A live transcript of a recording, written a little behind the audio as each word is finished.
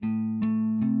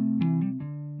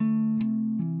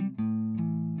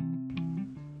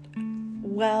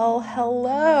Well,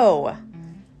 hello,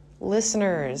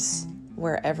 listeners,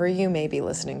 wherever you may be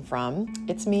listening from.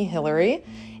 It's me, Hillary,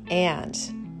 and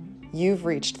you've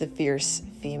reached the Fierce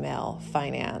Female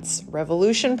Finance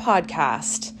Revolution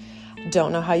podcast.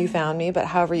 Don't know how you found me, but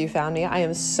however you found me, I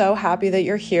am so happy that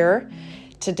you're here.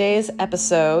 Today's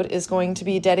episode is going to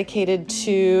be dedicated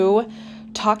to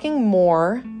talking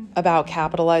more about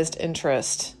capitalized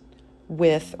interest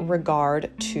with regard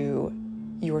to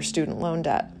your student loan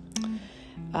debt.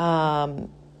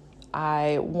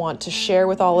 I want to share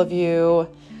with all of you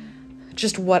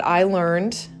just what I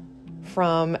learned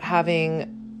from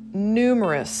having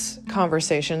numerous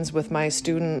conversations with my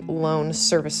student loan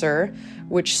servicer,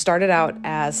 which started out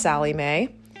as Sally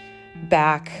Mae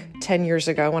back 10 years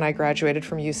ago when I graduated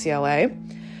from UCLA.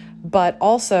 But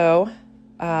also,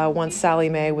 once Sally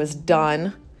Mae was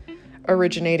done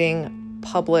originating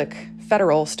public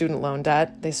federal student loan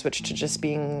debt, they switched to just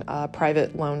being a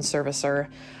private loan servicer.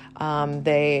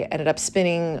 They ended up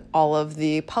spinning all of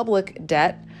the public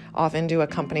debt off into a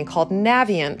company called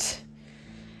Navient.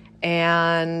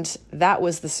 And that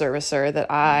was the servicer that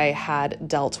I had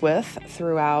dealt with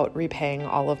throughout repaying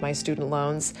all of my student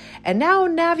loans. And now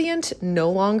Navient no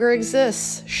longer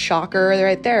exists. Shocker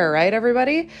right there, right,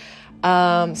 everybody?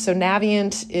 So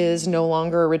Navient is no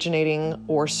longer originating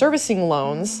or servicing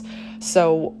loans.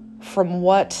 So from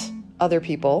what other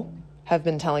people have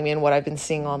been telling me and what I've been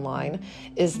seeing online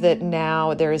is that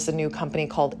now there is a new company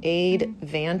called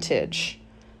AidVantage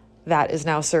that is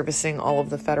now servicing all of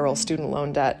the federal student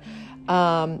loan debt.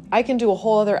 I can do a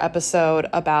whole other episode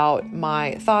about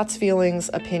my thoughts, feelings,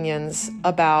 opinions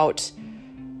about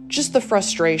just the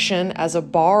frustration as a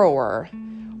borrower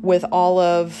with all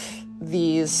of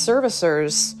these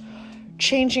servicers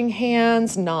changing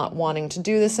hands, not wanting to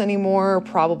do this anymore,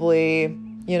 probably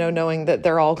knowing that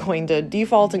they're all going to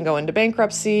default and go into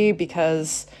bankruptcy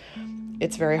because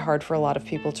it's very hard for a lot of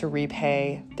people to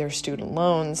repay their student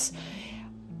loans.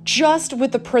 Just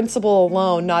with the principal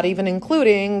alone, not even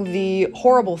including the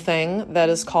horrible thing that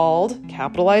is called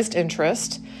capitalized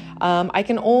interest. I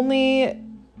can only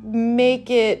make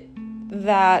it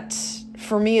that,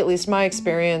 for me, at least my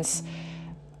experience,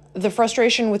 the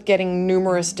frustration with getting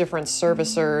numerous different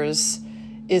servicers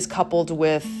is coupled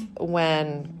with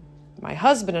when my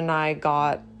husband and I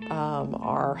got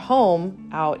our home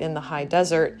out in the high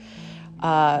desert.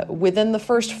 Within the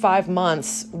first 5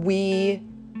 months, we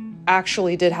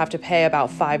actually did have to pay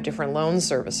about 5 different loan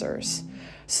servicers.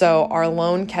 So our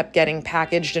loan kept getting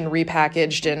packaged and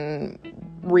repackaged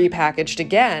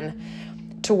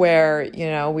again to where,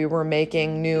 we were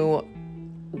making new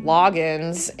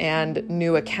logins and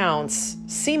new accounts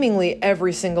seemingly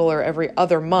every single or every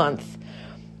other month.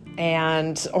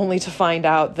 And only to find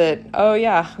out that,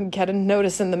 get a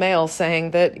notice in the mail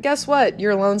saying that, guess what,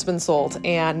 your loan's been sold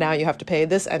and now you have to pay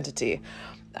this entity.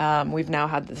 We've now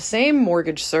had the same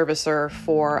mortgage servicer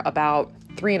for about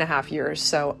 3.5 years.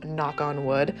 So knock on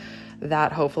wood,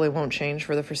 that hopefully won't change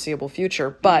for the foreseeable future.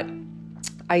 But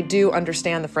I do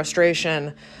understand the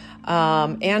frustration.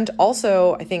 And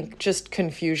also, I think just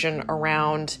confusion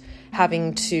around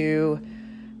having to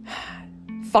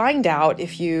find out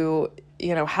if you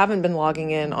haven't been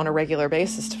logging in on a regular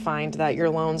basis to find that your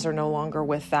loans are no longer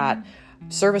with that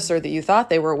servicer that you thought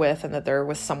they were with and that they're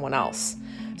with someone else.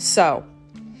 So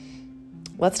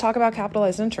let's talk about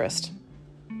capitalized interest.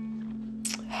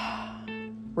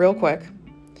 Real quick,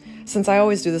 since I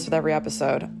always do this with every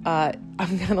episode, I'm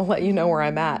going to let you know where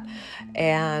I'm at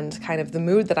and kind of the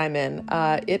mood that I'm in.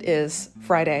 It is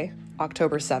Friday,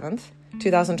 October 7th,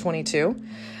 2022,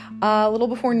 a little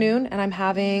before noon, and I'm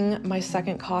having my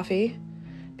second coffee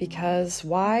because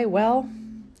why? Well,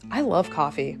 I love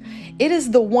coffee. It is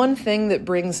the one thing that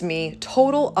brings me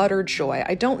total, utter joy.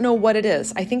 I don't know what it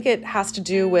is. I think it has to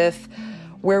do with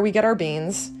where we get our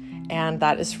beans, and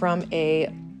that is from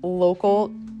a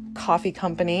local coffee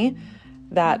company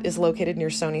that is located near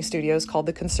Sony Studios called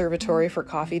the Conservatory for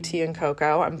Coffee, Tea, and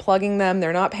Cocoa. I'm plugging them.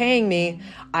 They're not paying me.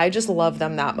 I just love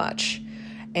them that much.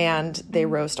 And they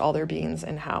roast all their beans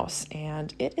in-house.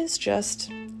 And it is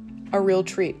just a real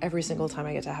treat every single time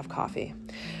I get to have coffee.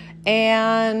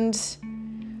 And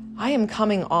I am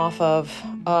coming off of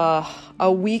a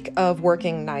week of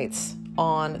working nights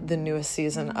on the newest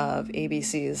season of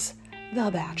ABC's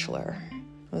The Bachelor.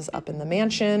 I was up in the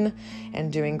mansion and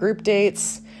doing group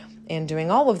dates and doing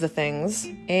all of the things,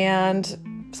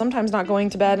 and sometimes not going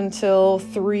to bed until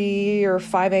 3 or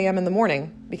 5 a.m. in the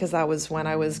morning because that was when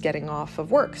I was getting off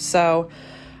of work. So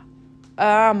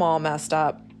I'm all messed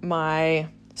up. My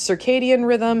circadian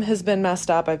rhythm has been messed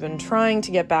up. I've been trying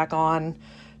to get back on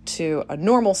to a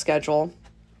normal schedule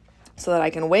so that I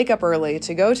can wake up early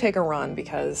to go take a run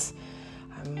because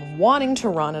I'm wanting to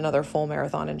run another full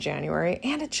marathon in January,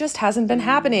 and it just hasn't been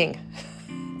happening.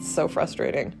 It's so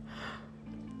frustrating.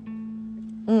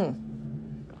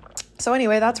 So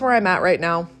anyway, that's where I'm at right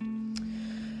now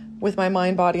with my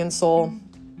mind, body, and soul.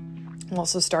 I'm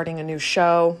also starting a new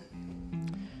show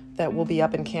that will be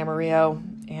up in Camarillo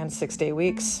and 6 Day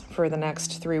Weeks for the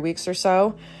next 3 weeks or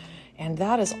so. And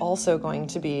that is also going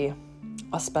to be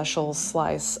a special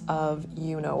slice of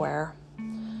you-know-where.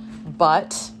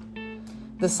 But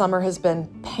the summer has been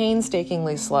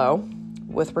painstakingly slow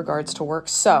with regards to work.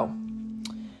 So,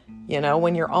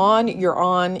 when you're on,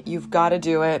 you've got to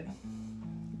do it.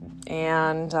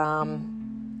 And,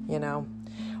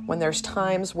 when there's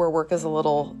times where work is a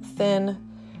little thin,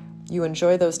 you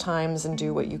enjoy those times and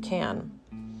do what you can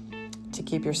to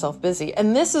keep yourself busy.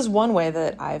 And this is one way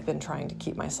that I've been trying to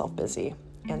keep myself busy.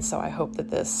 And so I hope that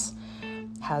this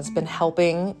has been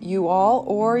helping you all,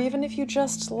 or even if you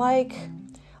just like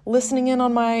listening in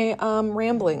on my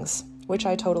ramblings, which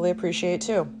I totally appreciate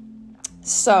too.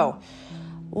 So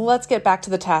let's get back to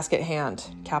the task at hand,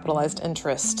 capitalized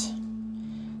interest.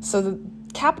 So the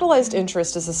capitalized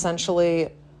interest is essentially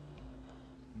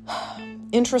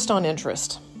interest on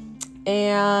interest.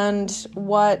 And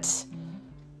what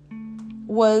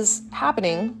was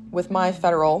happening with my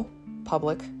federal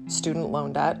public student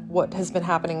loan debt, what has been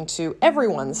happening to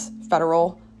everyone's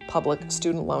federal public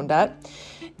student loan debt,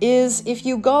 is if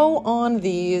you go on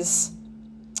these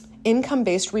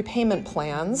income-based repayment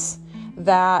plans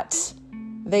that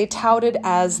they touted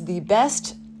as the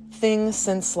best thing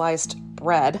since sliced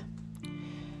bread,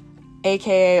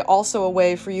 aka also a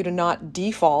way for you to not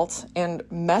default and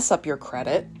mess up your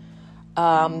credit.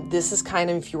 This is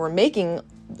kind of if you were making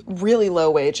really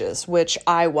low wages, which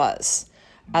I was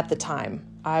at the time.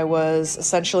 I was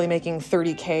essentially making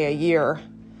 $30K a year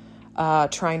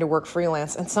trying to work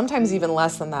freelance, and sometimes even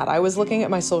less than that. I was looking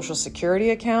at my Social Security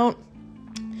account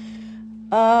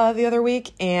the other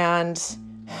week, and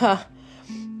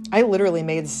I literally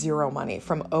made zero money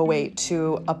from 2008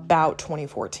 to about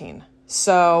 2014.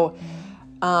 So,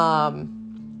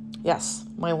 yes,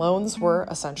 my loans were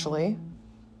essentially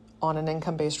on an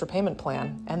income-based repayment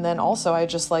plan. And then also I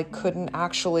just couldn't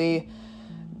actually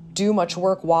do much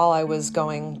work while I was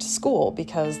going to school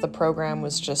because the program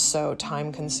was just so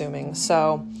time consuming.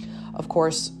 So, of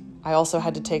course, I also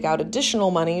had to take out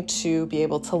additional money to be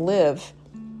able to live,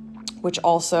 which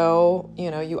also,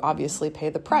 you obviously pay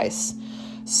the price.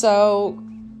 So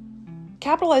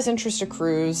capitalized interest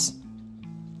accrues.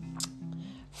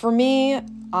 For me,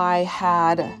 I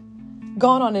had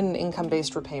gone on an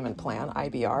income-based repayment plan,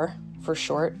 IBR for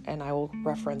short, and I will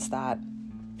reference that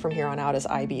from here on out as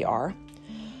IBR,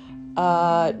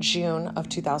 June of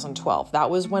 2012. That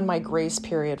was when my grace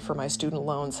period for my student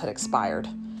loans had expired,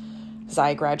 because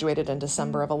I graduated in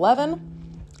December of 11,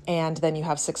 and then you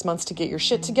have 6 months to get your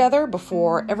shit together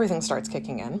before everything starts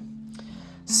kicking in.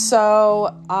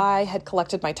 So I had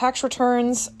collected my tax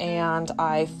returns, and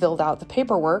I filled out the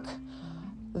paperwork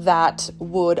that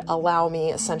would allow me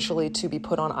essentially to be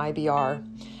put on IBR.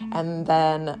 And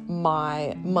then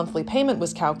my monthly payment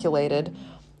was calculated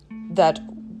that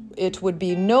it would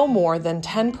be no more than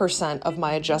 10% of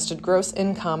my adjusted gross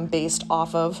income based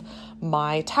off of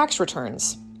my tax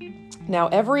returns. Now,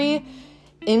 every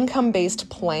income-based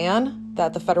plan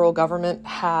that the federal government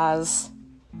has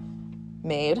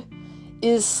made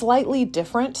is slightly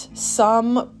different.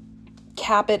 Some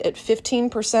cap it at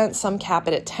 15%, some cap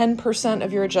it at 10%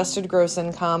 of your adjusted gross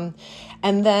income.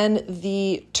 And then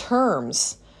the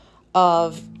terms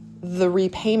of the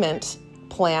repayment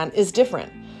plan is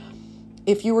different.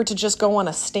 If you were to just go on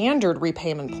a standard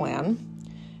repayment plan,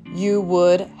 you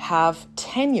would have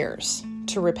 10 years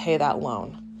to repay that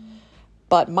loan.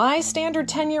 But my standard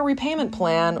 10-year repayment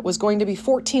plan was going to be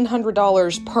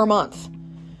 $1,400 per month.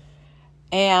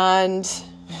 And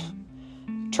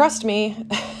trust me,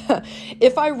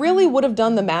 if I really would have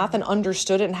done the math and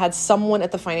understood it and had someone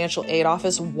at the financial aid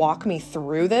office walk me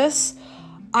through this,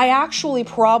 I actually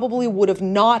probably would have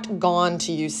not gone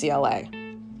to UCLA.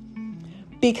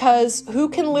 Because who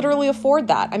can literally afford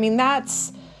that? I mean, that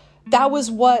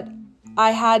was what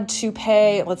I had to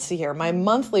pay. Let's see here. My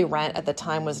monthly rent at the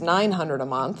time was $900 a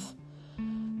month.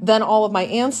 Then all of my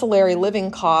ancillary living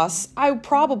costs, I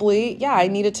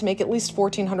needed to make at least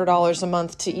 $1,400 a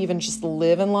month to even just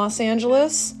live in Los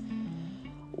Angeles.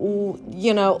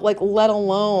 Let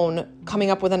alone coming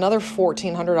up with another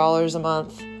 $1,400 a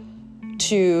month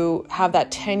to have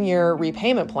that 10-year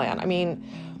repayment plan. I mean,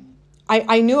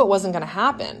 I knew it wasn't going to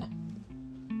happen.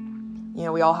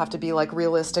 We all have to be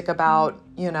realistic about,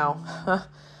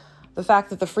 the fact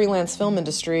that the freelance film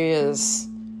industry is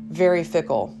very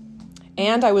fickle.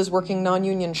 And I was working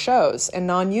non-union shows, and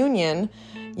non-union,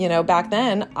 back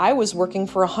then I was working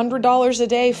for $100 a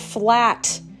day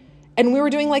flat. And we were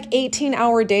doing like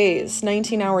 18-hour days,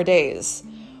 19-hour days.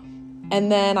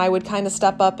 And then I would kind of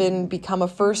step up and become a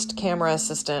first camera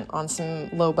assistant on some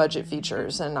low budget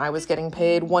features. And I was getting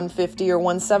paid $150 or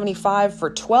 $175 for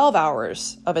 12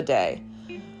 hours of a day,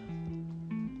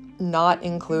 not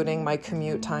including my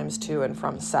commute times to and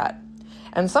from set.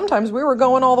 And sometimes we were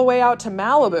going all the way out to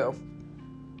Malibu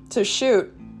to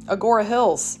shoot Agora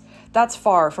Hills. That's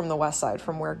far from the west side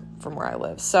from where I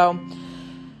live. So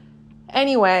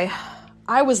anyway,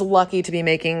 I was lucky to be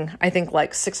making, I think,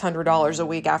 like $600 a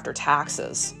week after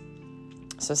taxes.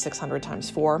 So 600 times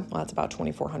 4, well, that's about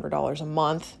 $2,400 a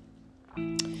month.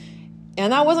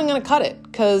 And that wasn't going to cut it,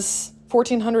 because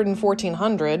 $1,400 and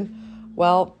 $1,400,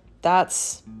 well,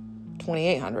 that's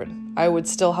 $2,800. I would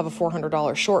still have a $400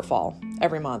 shortfall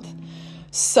every month.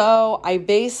 So I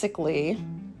basically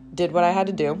did what I had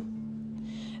to do,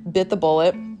 bit the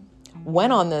bullet,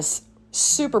 went on this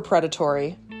super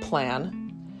predatory plan,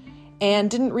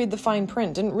 and didn't read the fine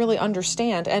print, didn't really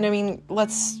understand. And I mean,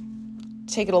 let's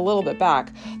take it a little bit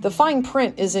back. The fine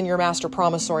print is in your master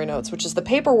promissory notes, which is the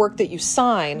paperwork that you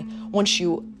sign once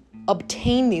you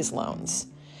obtain these loans.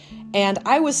 And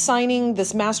I was signing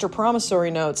this master promissory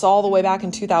notes all the way back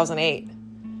in 2008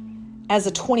 as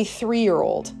a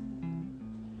 23-year-old.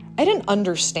 I didn't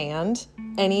understand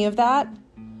any of that.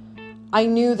 I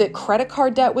knew that credit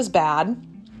card debt was bad.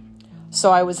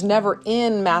 So I was never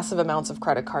in massive amounts of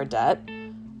credit card debt.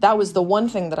 That was the one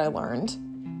thing that I learned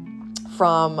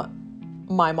from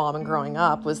my mom and growing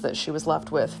up, was that she was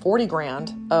left with 40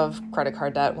 grand of credit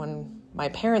card debt when my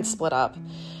parents split up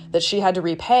that she had to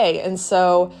repay. And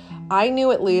so I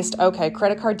knew at least, okay,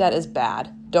 credit card debt is bad.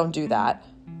 Don't do that.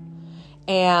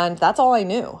 And that's all I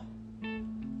knew.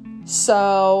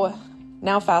 So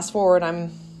now fast forward,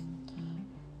 I'm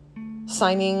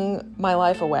signing my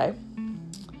life away,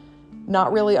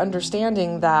 not really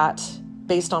understanding that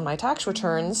based on my tax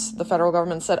returns, the federal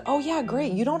government said, oh yeah,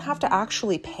 great, you don't have to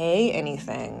actually pay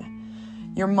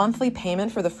anything. Your monthly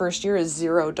payment for the first year is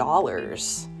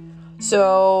 $0.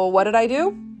 So what did I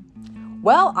do?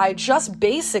 Well, I just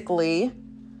basically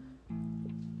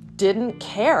didn't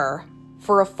care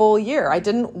for a full year. I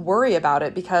didn't worry about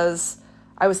it because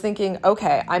I was thinking,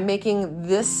 okay, I'm making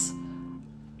this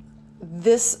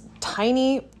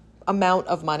tiny amount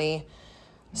of money,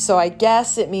 so I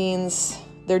guess it means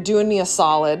they're doing me a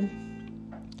solid,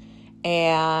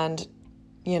 and,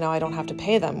 I don't have to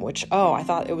pay them, which, I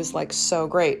thought it was like so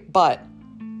great, but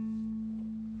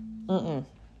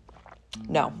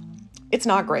no, it's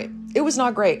not great. It was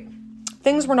not great.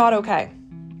 Things were not okay.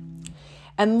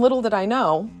 And little did I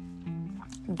know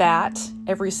that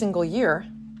every single year,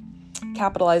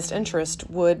 capitalized interest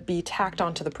would be tacked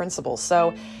onto the principal.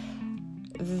 So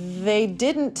they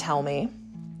didn't tell me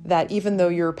that even though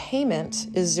your payment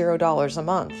is $0 a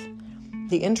month,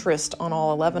 the interest on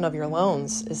all 11 of your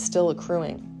loans is still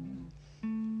accruing.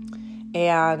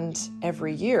 And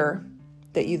every year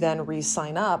that you then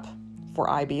re-sign up for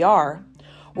IBR,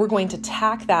 we're going to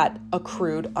tack that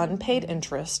accrued unpaid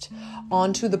interest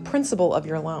onto the principal of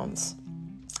your loans.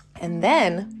 And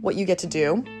then what you get to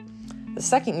do, the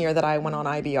second year that I went on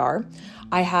IBR,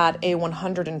 I had a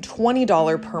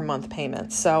 $120 per month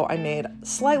payment. So I made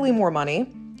slightly more money.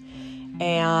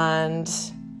 And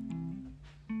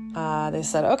they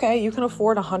said, okay, you can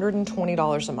afford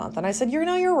 $120 a month. And I said,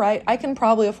 you're right. I can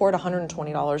probably afford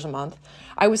 $120 a month.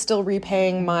 I was still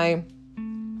repaying my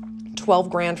 12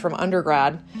 grand from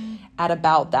undergrad at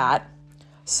about that.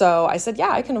 So I said, yeah,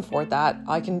 I can afford that.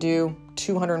 I can do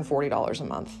 $240 a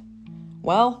month.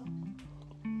 Well,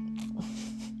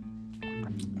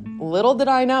 little did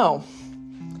I know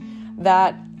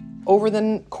that over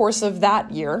the course of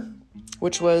that year,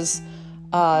 which was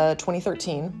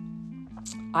 2013,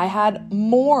 I had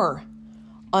more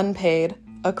unpaid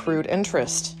accrued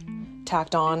interest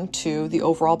tacked on to the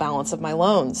overall balance of my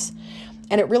loans.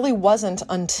 And it really wasn't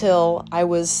until I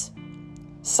was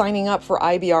signing up for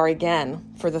IBR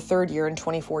again for the third year in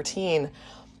 2014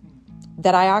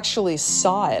 that I actually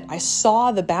saw it. I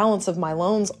saw the balance of my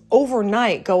loans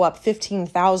overnight go up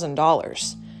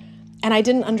 $15,000. And I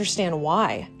didn't understand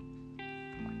why.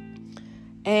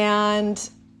 And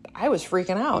I was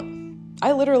freaking out.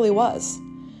 I literally was.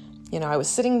 I was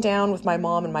sitting down with my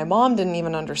mom, and my mom didn't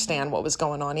even understand what was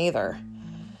going on either.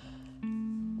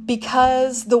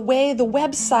 Because the way the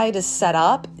website is set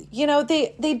up,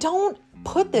 they don't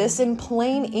put this in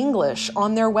plain English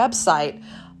on their website.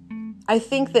 I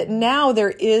think that now there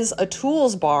is a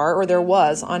tools bar, or there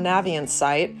was on Navient's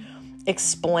site,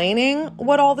 explaining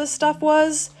what all this stuff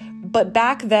was. But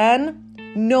back then,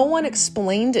 no one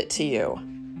explained it to you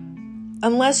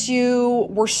unless you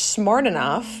were smart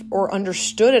enough or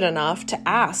understood it enough to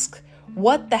ask,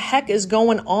 what the heck is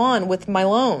going on with my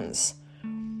loans?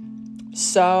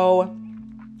 So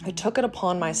I took it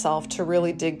upon myself to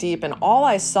really dig deep, and all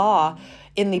I saw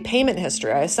in the payment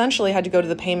history, I essentially had to go to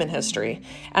the payment history.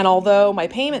 And although my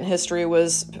payment history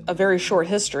was a very short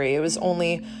history, it was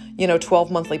only,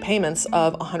 12 monthly payments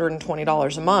of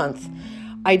 $120 a month,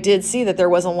 I did see that there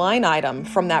was a line item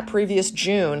from that previous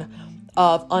June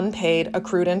of unpaid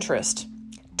accrued interest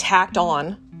tacked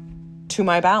on to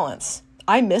my balance.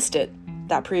 I missed it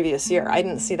that previous year. I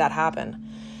didn't see that happen.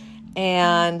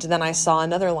 And then I saw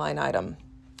another line item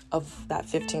of that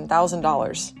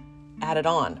 $15,000 added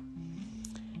on.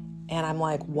 And I'm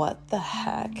like, what the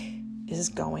heck is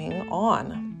going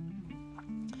on?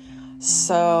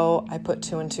 So I put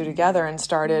two and two together and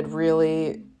started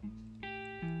really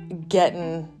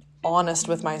getting honest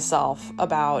with myself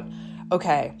about,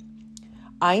 okay,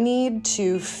 I need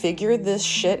to figure this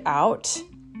shit out,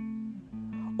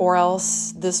 or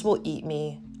else this will eat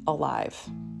me alive.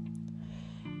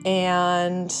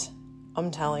 And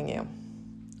I'm telling you,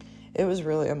 it was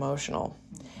really emotional.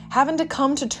 Having to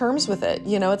come to terms with it.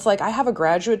 It's like I have a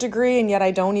graduate degree and yet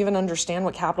I don't even understand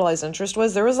what capitalized interest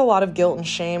was. There was a lot of guilt and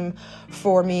shame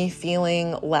for me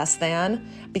feeling less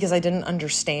than because I didn't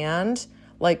understand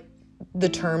the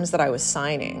terms that I was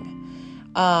signing.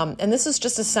 And this is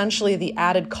just essentially the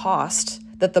added cost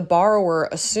that the borrower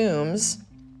assumes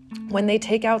when they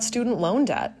take out student loan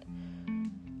debt.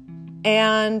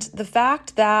 And the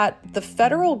fact that the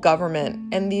federal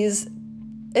government and these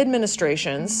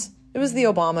administrations, it was the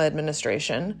Obama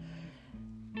administration,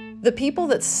 the people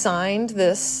that signed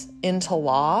this into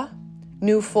law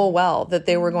knew full well that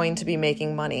they were going to be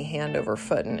making money hand over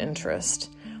foot in interest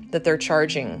that they're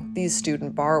charging these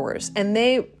student borrowers. And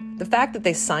the fact that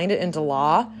they signed it into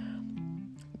law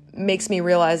makes me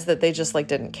realize that they just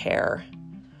didn't care.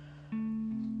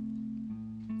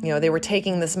 They were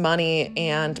taking this money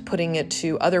and putting it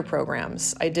to other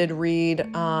programs. I did read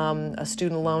a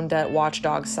student loan debt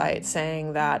watchdog site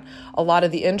saying that a lot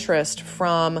of the interest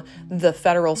from the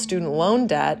federal student loan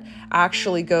debt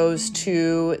actually goes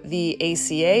to the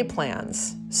ACA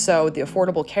plans. So the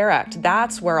Affordable Care Act,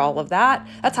 that's where all of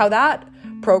that's how that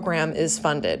program is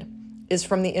funded, is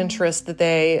from the interest that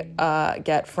they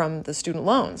get from the student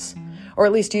loans, or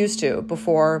at least used to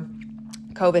before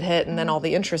COVID hit, and then all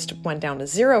the interest went down to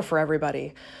zero for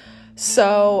everybody.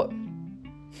 So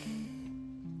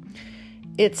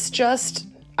it's just,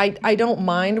 I don't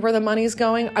mind where the money's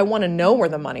going. I want to know where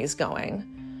the money's going.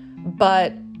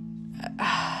 But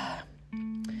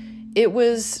it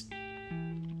was,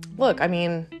 look,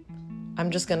 I'm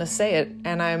just going to say it,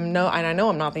 and I know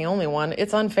I'm not the only one.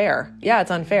 It's unfair. Yeah,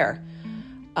 it's unfair.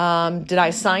 Did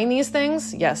I sign these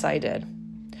things? Yes, I did.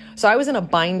 So I was in a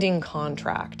binding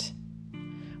contract,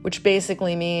 which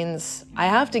basically means I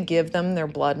have to give them their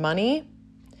blood money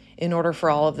in order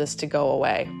for all of this to go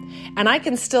away. And I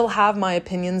can still have my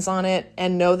opinions on it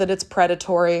and know that it's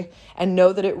predatory and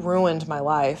know that it ruined my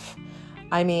life.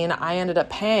 I ended up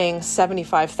paying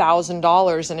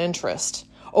 $75,000 in interest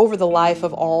over the life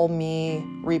of all me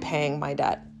repaying my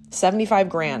debt.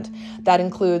 $75,000. That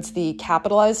includes the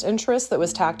capitalized interest that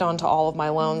was tacked on to all of my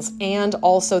loans and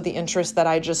also the interest that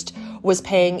I just was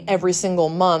paying every single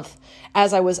month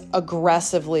as I was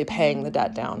aggressively paying the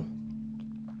debt down.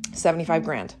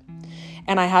 $75,000.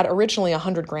 And I had originally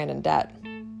 $100,000 in debt.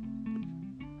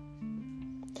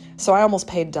 So I almost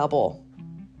paid double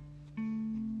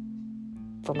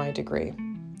for my degree.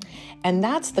 And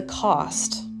that's the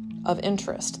cost of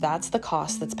interest. That's the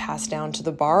cost that's passed down to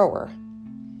the borrower.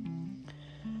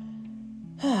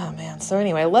 Oh man. So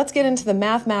anyway, let's get into the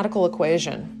mathematical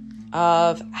equation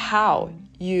of how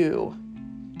you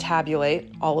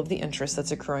tabulate all of the interest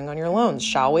that's accruing on your loans,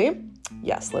 shall we?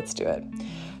 Yes, let's do it.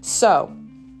 So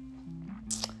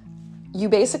you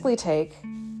basically take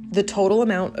the total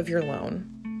amount of your loan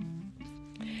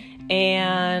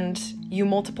and you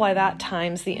multiply that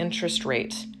times the interest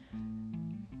rate.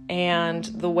 And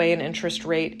the way an interest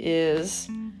rate is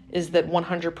that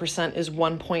 100% is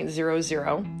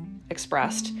 1.00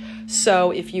 expressed.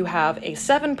 So if you have a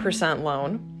 7%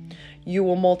 loan, you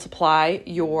will multiply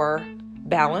your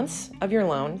balance of your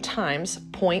loan times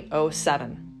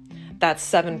 0.07. That's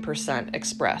 7%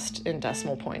 expressed in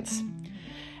decimal points.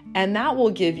 And that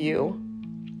will give you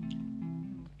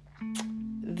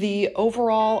the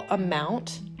overall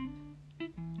amount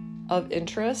of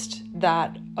interest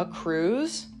that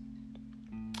accrues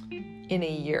in a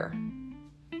year.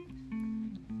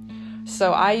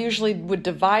 So I usually would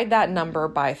divide that number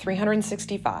by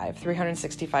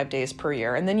 365 days per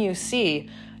year. And then you see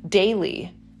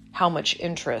daily how much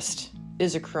interest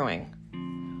is accruing.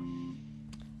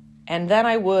 And then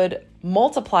I would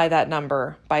multiply that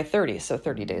number by 30, so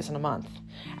 30 days in a month.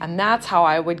 And that's how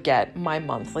I would get my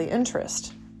monthly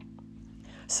interest.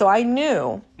 So I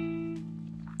knew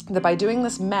that by doing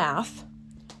this math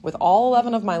with all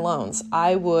 11 of my loans,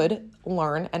 I would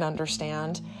learn and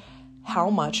understand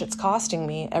how much it's costing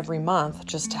me every month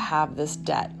just to have this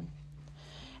debt.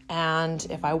 And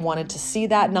if I wanted to see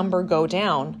that number go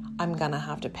down, I'm going to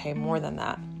have to pay more than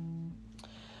that.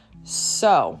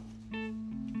 So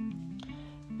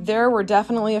there were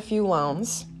definitely a few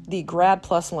loans, the Grad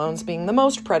Plus loans being the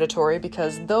most predatory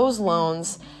because those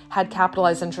loans had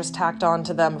capitalized interest tacked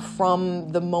onto them from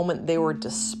the moment they were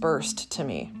dispersed to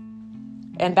me.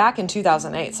 And back in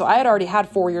 2008, so I had already had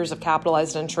 4 years of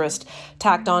capitalized interest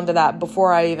tacked onto that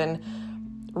before I even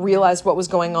realized what was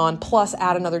going on, plus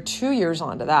add another 2 years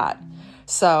onto that.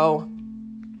 So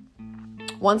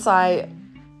once I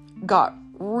got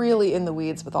really in the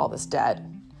weeds with all this debt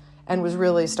and was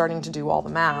really starting to do all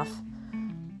the math,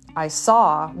 I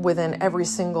saw within every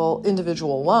single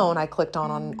individual loan I clicked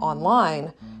on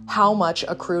online how much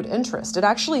accrued interest. It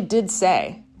actually did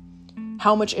say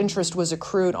how much interest was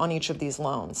accrued on each of these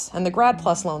loans. And the Grad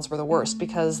Plus loans were the worst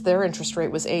because their interest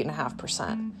rate was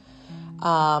 8.5%.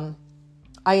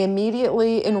 I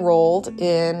immediately enrolled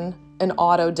in an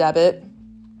auto debit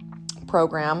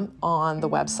program on the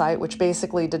website, which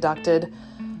basically deducted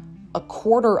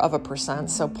 0.25%,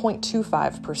 so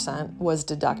 0.25% was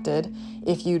deducted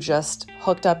if you just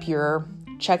hooked up your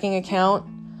checking account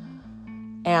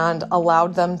and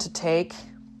allowed them to take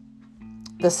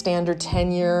the standard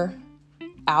 10-year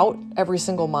out every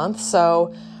single month.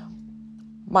 So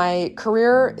my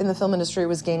career in the film industry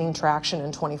was gaining traction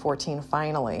in 2014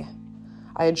 finally.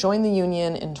 I had joined the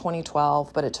union in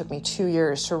 2012, but it took me 2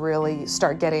 years to really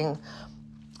start getting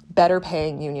better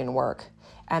paying union work.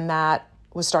 And that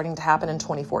was starting to happen in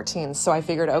 2014. So I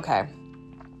figured, okay,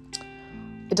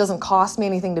 it doesn't cost me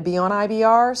anything to be on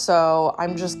IBR, so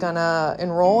I'm just gonna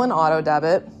enroll in auto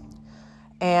debit,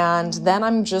 and then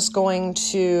I'm just going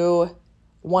to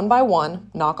one by one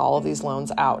knock all of these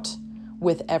loans out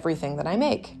with everything that I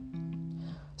make.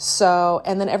 So,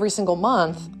 and then every single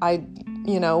month I,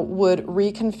 would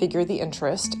reconfigure the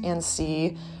interest and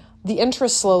see the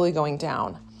interest slowly going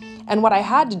down. And what I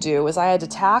had to do is I had to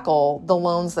tackle the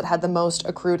loans that had the most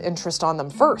accrued interest on them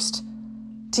first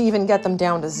to even get them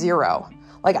down to zero.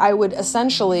 Like I would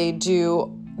essentially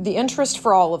do the interest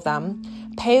for all of them,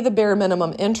 pay the bare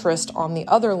minimum interest on the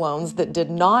other loans that did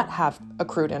not have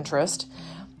accrued interest,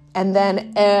 and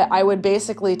then I would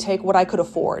basically take what I could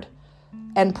afford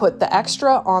and put the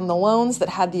extra on the loans that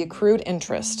had the accrued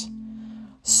interest.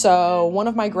 So one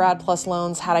of my Grad Plus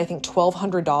loans had, I think,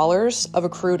 $1,200 of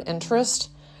accrued interest.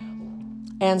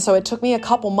 And so it took me a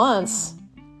couple months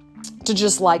to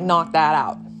just knock that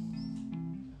out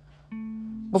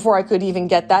before I could even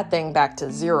get that thing back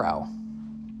to zero.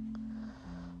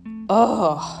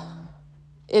 Oh,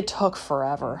 it took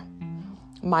forever.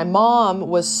 My mom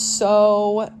was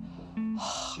I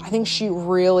think she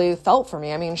really felt for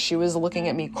me. I mean, she was looking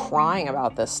at me crying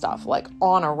about this stuff,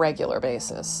 on a regular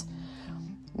basis,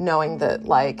 knowing that,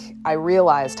 I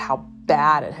realized how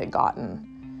bad it had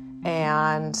gotten.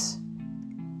 And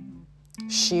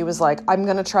she was like, I'm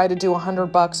going to try to do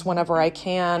 $100 whenever I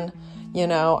can.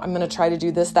 I'm going to try to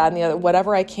do this, that, and the other,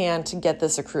 whatever I can to get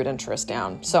this accrued interest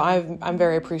down. So I'm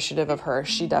very appreciative of her.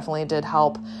 She definitely did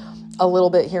help a little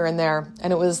bit here and there.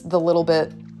 And it was the little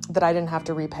bit that I didn't have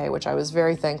to repay, which I was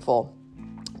very thankful.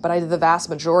 But I did the vast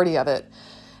majority of it.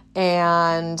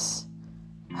 And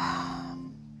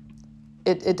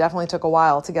it definitely took a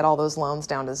while to get all those loans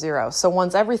down to zero. So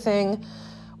once everything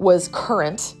was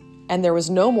current and there was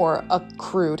no more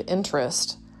accrued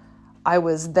interest, I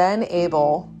was then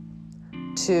able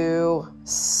to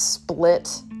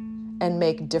split and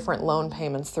make different loan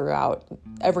payments throughout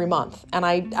every month. And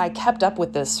I kept up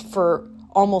with this for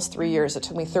almost 3 years. It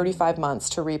took me 35 months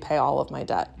to repay all of my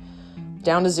debt,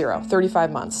 down to zero, 35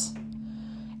 months.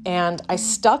 And I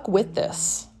stuck with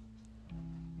this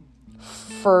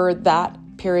for that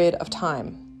period of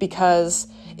time because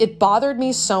it bothered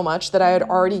me so much that I had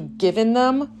already given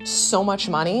them so much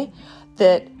money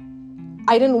that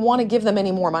I didn't want to give them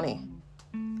any more money.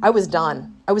 I was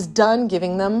done. I was done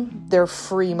giving them their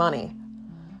free money.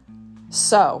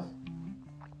 So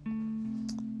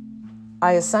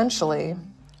I essentially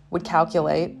would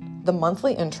calculate the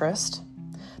monthly interest.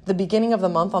 The beginning of the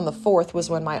month on the 4th was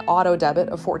when my auto debit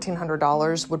of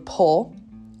 $1,400 would pull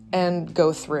and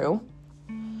go through.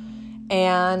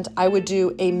 and I would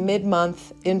do a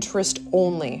mid-month interest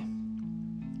only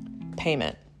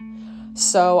payment.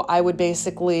 So I would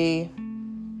basically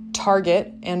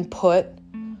target and put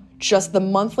just the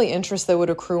monthly interest that would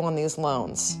accrue on these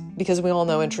loans, because we all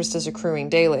know interest is accruing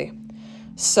daily.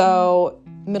 So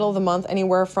middle of the month,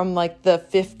 anywhere from like the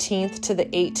 15th to the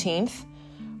 18th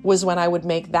was when I would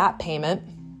make that payment.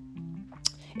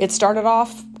 It started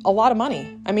off a lot of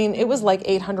money. I mean, it was like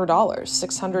 $800,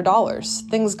 $600.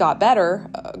 Things got better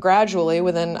gradually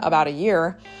within about a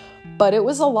year, but it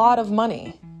was a lot of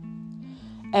money.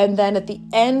 And then at the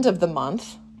end of the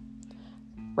month,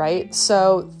 right?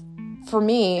 So for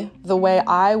me, the way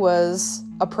I was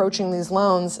approaching these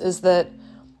loans is that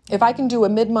if I can do a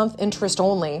mid-month interest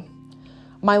only,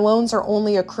 my loans are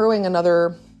only accruing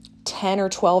another 10 or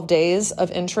 12 days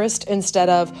of interest instead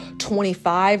of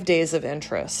 25 days of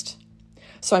interest.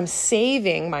 So I'm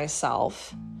saving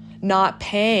myself not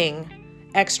paying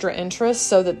extra interest,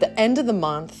 so that the end of the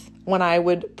month, when I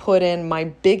would put in my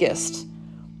biggest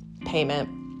payment,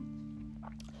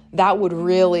 that would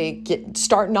really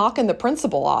start knocking the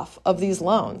principal off of these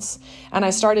loans. And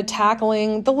I started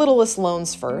tackling the littlest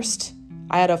loans first.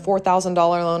 I had a $4,000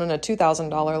 loan and a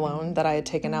 $2,000 loan that I had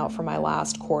taken out for my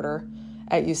last quarter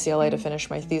at UCLA to finish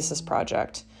my thesis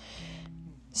project.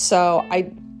 So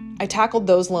I tackled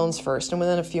those loans first, and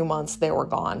within a few months they were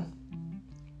gone,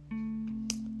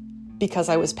 because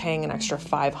I was paying an extra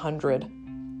 $500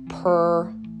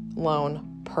 per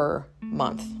loan per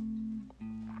month.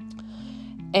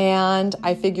 And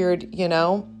I figured,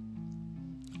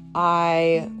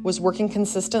 I was working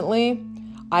consistently.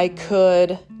 I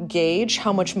could gauge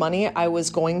how much money I was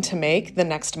going to make the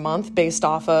next month based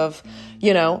off of,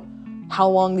 how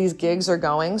long these gigs are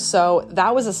going. So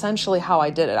that was essentially how I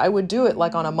did it. I would do it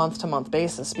like on a month-to-month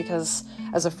basis, because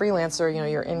as a freelancer,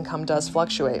 your income does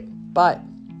fluctuate. But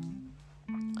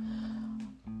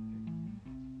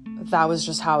that was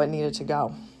just how it needed to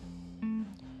go.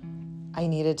 I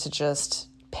needed to just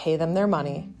pay them their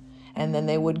money, and then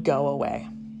they would go away.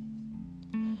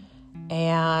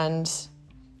 And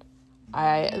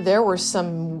there were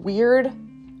some weird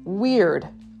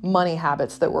money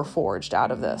habits that were forged out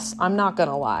of this. I'm not going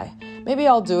to lie. Maybe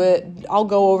I'll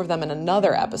go over them in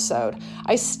another episode.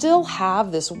 I still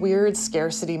have this weird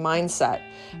scarcity mindset,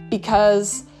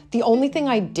 because the only thing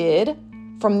I did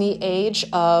from the age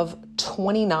of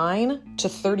 29 to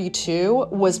 32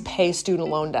 was pay student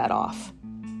loan debt off.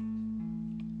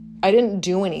 I didn't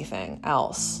do anything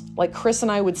else. Like Chris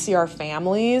and I would see our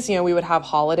families, we would have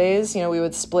holidays, we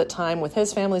would split time with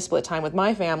his family, split time with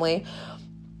my family.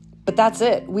 But that's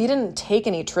it. We didn't take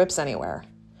any trips anywhere.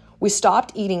 We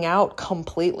stopped eating out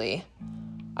completely.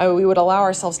 We would allow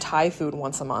ourselves Thai food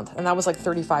once a month, and that was like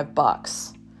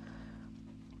 $35.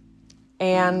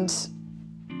 And,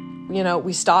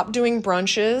 we stopped doing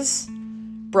brunches.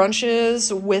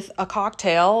 Brunches with a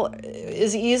cocktail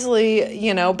is easily,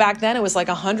 back then it was like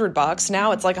 $100.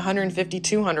 Now it's like $150,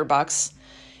 $200.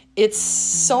 It's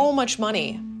so much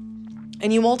money.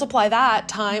 And you multiply that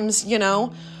times,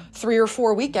 3 or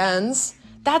 4 weekends,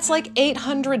 that's like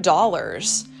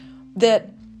 $800 that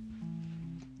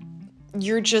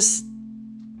you're just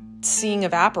seeing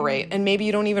evaporate. And maybe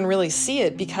you don't even really see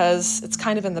it because it's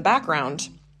kind of in the background.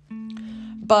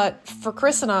 But for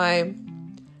Chris and I,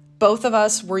 both of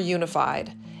us were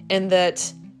unified in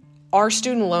that our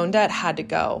student loan debt had to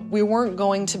go. We weren't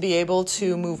going to be able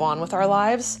to move on with our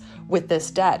lives with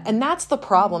this debt. And that's the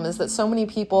problem, is that so many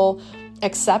people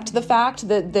accept the fact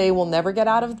that they will never get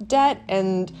out of the debt,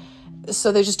 and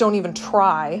so they just don't even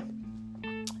try.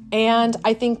 And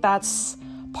I think that's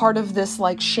part of this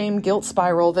like shame guilt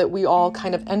spiral that we all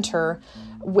kind of enter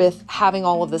with having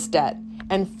all of this debt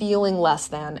and feeling less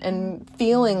than, and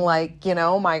feeling like,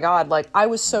 my God, like I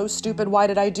was so stupid. Why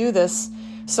did I do this?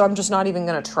 So I'm just not even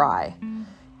going to try.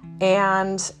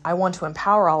 And I want to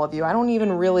empower all of you. I don't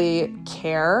even really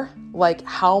care like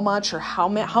how much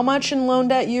in loan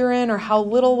debt you're in, or how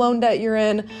little loan debt you're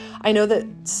in. I know that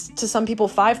to some people,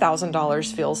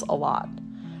 $5,000 feels a lot.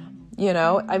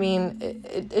 I mean,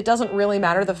 it doesn't really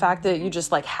matter the fact that you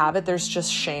just like have it. There's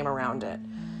just shame around it.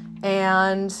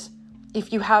 And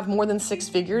if you have more than 6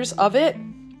 figures of it,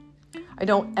 I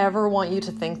don't ever want you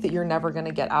to think that you're never going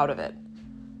to get out of it,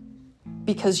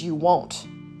 because you won't.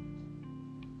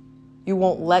 You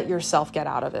won't let yourself get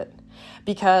out of it.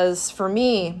 Because for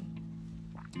me,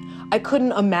 I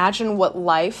couldn't imagine what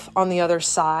life on the other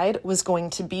side was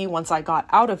going to be once I got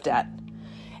out of debt.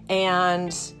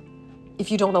 And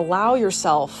if you don't allow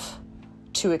yourself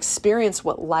to experience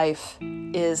what life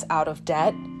is out of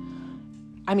debt,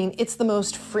 I mean, it's the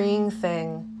most freeing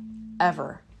thing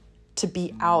ever to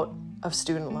be out of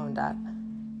student loan debt.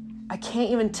 I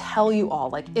can't even tell you all.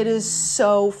 Like, it is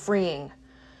so freeing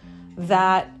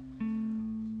that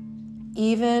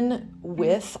even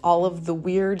with all of the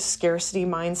weird scarcity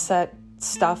mindset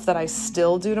stuff that I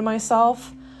still do to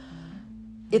myself,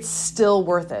 it's still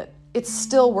worth it. It's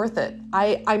still worth it.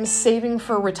 I'm saving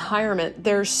for retirement.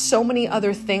 There's so many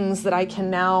other things that I can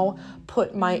now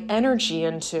put my energy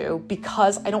into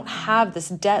because I don't have this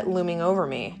debt looming over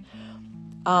me.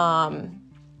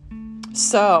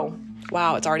 So,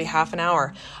 wow, it's already half an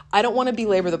hour. I don't want to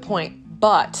belabor the point,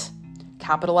 but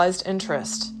capitalized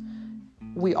interest.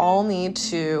 We all need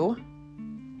to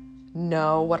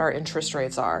know what our interest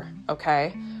rates are,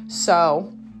 okay?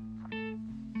 So,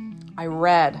 I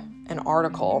read an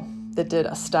article that did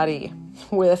a study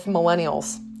with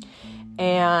millennials,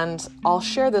 and I'll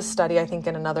share this study, I think,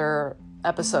 in another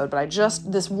episode, but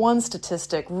this one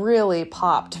statistic really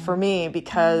popped for me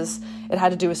because it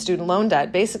had to do with student loan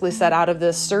debt. Basically said out of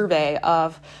this survey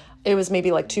of, it was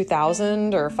maybe like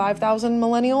 2,000 or 5,000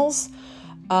 millennials,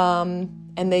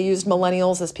 and they used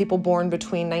millennials as people born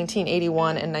between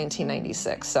 1981 and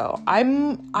 1996. So I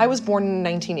was born in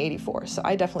 1984, so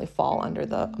I definitely fall under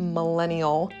the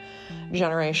millennial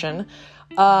generation.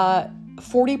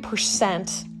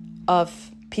 40%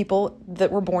 of people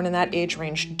that were born in that age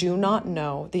range do not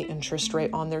know the interest rate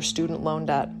on their student loan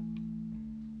debt.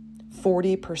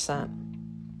 40%.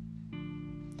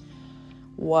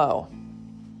 Whoa.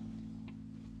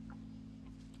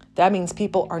 That means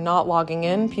people are not logging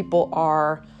in. People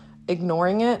are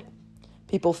ignoring it.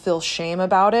 People feel shame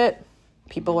about it.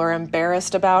 People are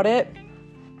embarrassed about it.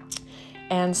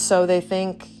 And so they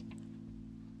think,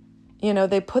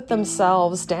 they put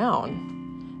themselves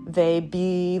down. They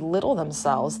belittle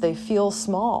themselves. They feel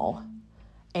small.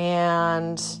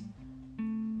 And,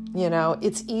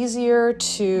 it's easier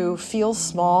to feel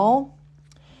small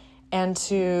and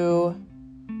to,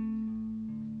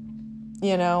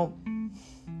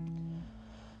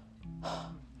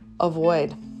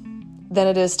 avoid than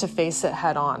it is to face it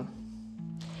head on.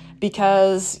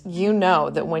 Because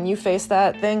that when you face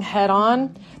that thing head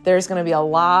on, there's going to be a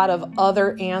lot of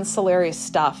other ancillary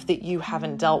stuff that you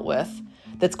haven't dealt with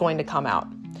that's going to come out.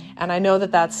 And I know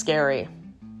that that's scary.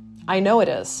 I know it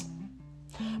is.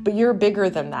 But you're bigger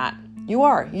than that. You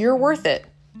are. You're worth it.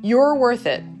 You're worth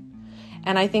it.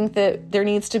 And I think that there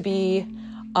needs to be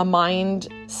a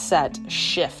mindset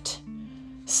shift.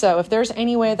 So if there's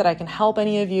any way that I can help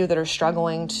any of you that are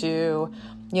struggling to,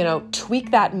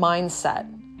 tweak that mindset,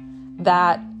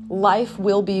 that life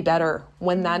will be better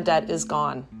when that debt is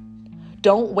gone.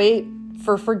 Don't wait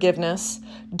for forgiveness.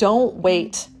 Don't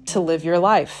wait to live your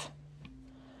life.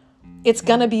 It's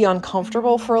going to be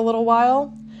uncomfortable for a little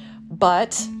while,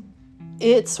 but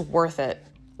it's worth it.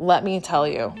 Let me tell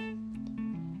you.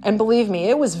 And believe me,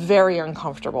 it was very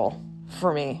uncomfortable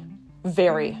for me.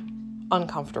 Very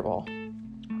uncomfortable.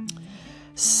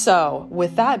 So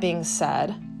with that being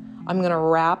said, I'm going to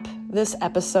wrap this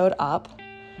episode up.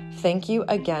 Thank you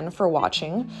again for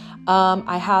watching.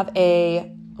 I have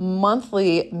a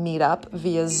monthly meetup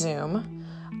via Zoom.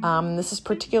 This is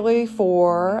particularly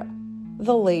for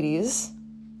the ladies,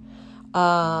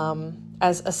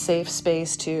 as a safe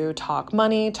space to talk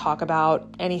money, talk about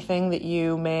anything that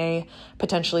you may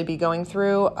potentially be going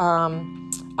through.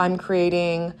 I'm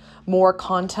creating more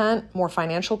content, more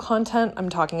financial content. I'm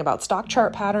talking about stock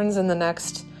chart patterns in the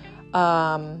next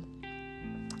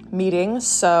meeting.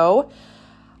 So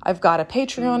I've got a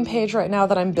Patreon page right now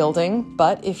that I'm building,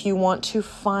 but if you want to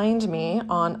find me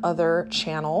on other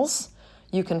channels,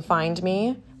 you can find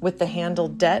me with the handle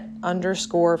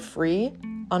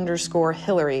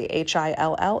debt_free_Hillary,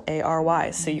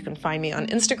 HILLARY. So you can find me on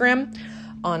Instagram,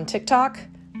 on TikTok,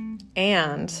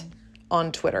 and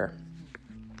on Twitter.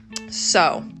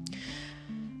 So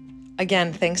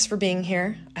again, thanks for being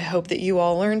here. I hope that you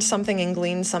all learned something and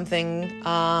gleaned something.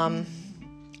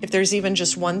 If there's even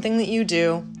just one thing that you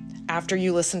do after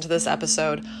you listen to this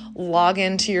episode, log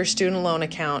into your student loan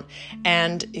account.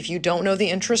 And if you don't know the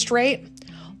interest rate,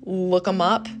 look them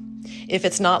up. If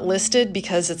it's not listed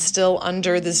because it's still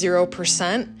under the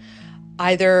 0%,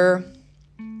 either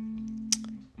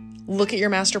look at your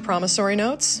master promissory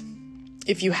notes,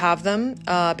 if you have them,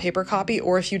 paper copy,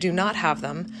 or if you do not have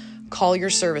them, call your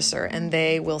servicer and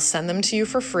they will send them to you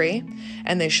for free.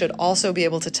 And they should also be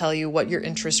able to tell you what your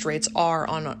interest rates are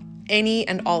on any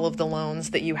and all of the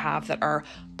loans that you have that are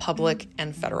public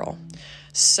and federal.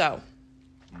 So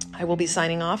I will be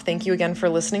signing off. Thank you again for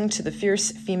listening to the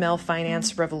Fierce Female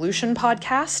Finance Revolution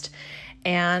podcast,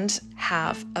 and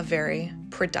have a very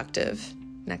productive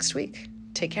next week.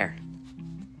 Take care.